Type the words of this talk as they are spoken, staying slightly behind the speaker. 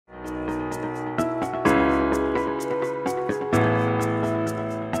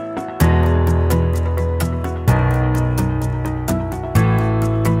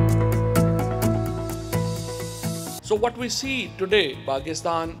So what we see today,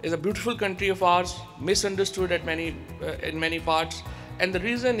 Pakistan is a beautiful country of ours, misunderstood at in many parts. And the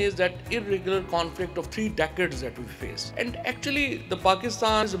reason is that irregular conflict of 3 decades that we face. And actually, the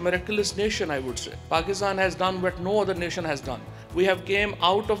Pakistan is a miraculous nation, I would say. Pakistan has done what no other nation has done. We have came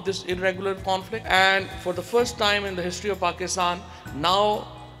out of this irregular conflict, and for the first time in the history of Pakistan, now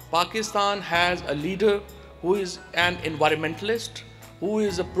Pakistan has a leader who is an environmentalist, who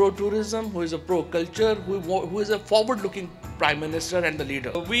is a pro-tourism, who is a pro-culture, who is a forward-looking prime minister and the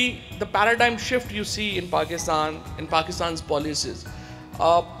leader. The paradigm shift you see in Pakistan's policies.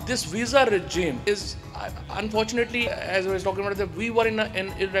 This visa regime is, unfortunately, as I was talking about, that we were in an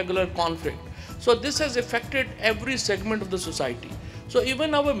irregular conflict. So this has affected every segment of the society. So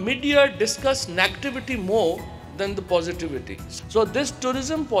even our media discuss negativity more than the positivity. So this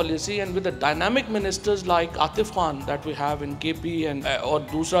tourism policy, and with the dynamic ministers like Atif Khan that we have in KP and और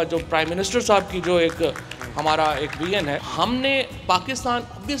दूसरा जो Prime Minister साहब की जो एक हमारा एक vision है, हमने Pakistan,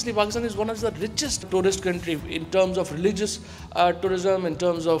 obviously Pakistan is one of the richest tourist country in terms of religious tourism, in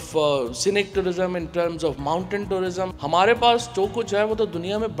terms of scenic tourism, in terms of mountain tourism. हमारे पास जो कुछ है वो तो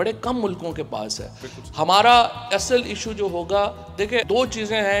दुनिया में बड़े कम मुल्कों के पास है. हमारा असल इशू जो होगा, देखिए 2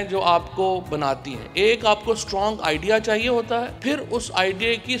 चीजें हैं जो आपको बनाती हैं. एक, आपको स्ट्रॉन्ग आइडिया चाहिए होता है, फिर उस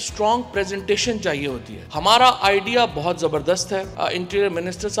आइडिया की स्ट्रॉन्ग प्रेजेंटेशन चाहिए होती है. हमारा आइडिया बहुत ज़बरदस्त है. इंटीरियर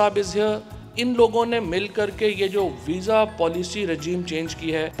मिनिस्टर साहब इज हियर. इन लोगों ने मिल करके ये जो वीज़ा पॉलिसी रजीम चेंज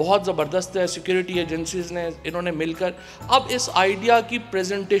की है बहुत ज़बरदस्त है. सिक्योरिटी एजेंसीज ने इन्होंने मिलकर अब इस आइडिया की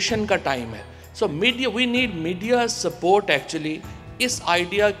प्रेजेंटेशन का टाइम है. सो media, we need media support actually इस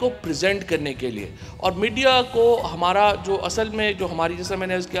आइडिया को प्रेजेंट करने के लिए. और मीडिया को हमारा जो असल में जो हमारी, जैसा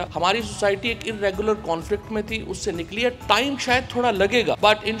मैंने किया, हमारी सोसाइटी एक इरेगुलर कॉन्फ्लिक्ट में थी, उससे निकली है. टाइम शायद थोड़ा लगेगा,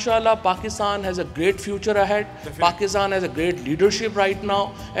 बट इंशाल्लाह Pakistan has a great future ahead. Pakistan has a great leadership right now,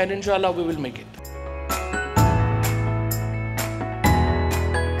 and इंशाल्लाह वी विल मेक इट.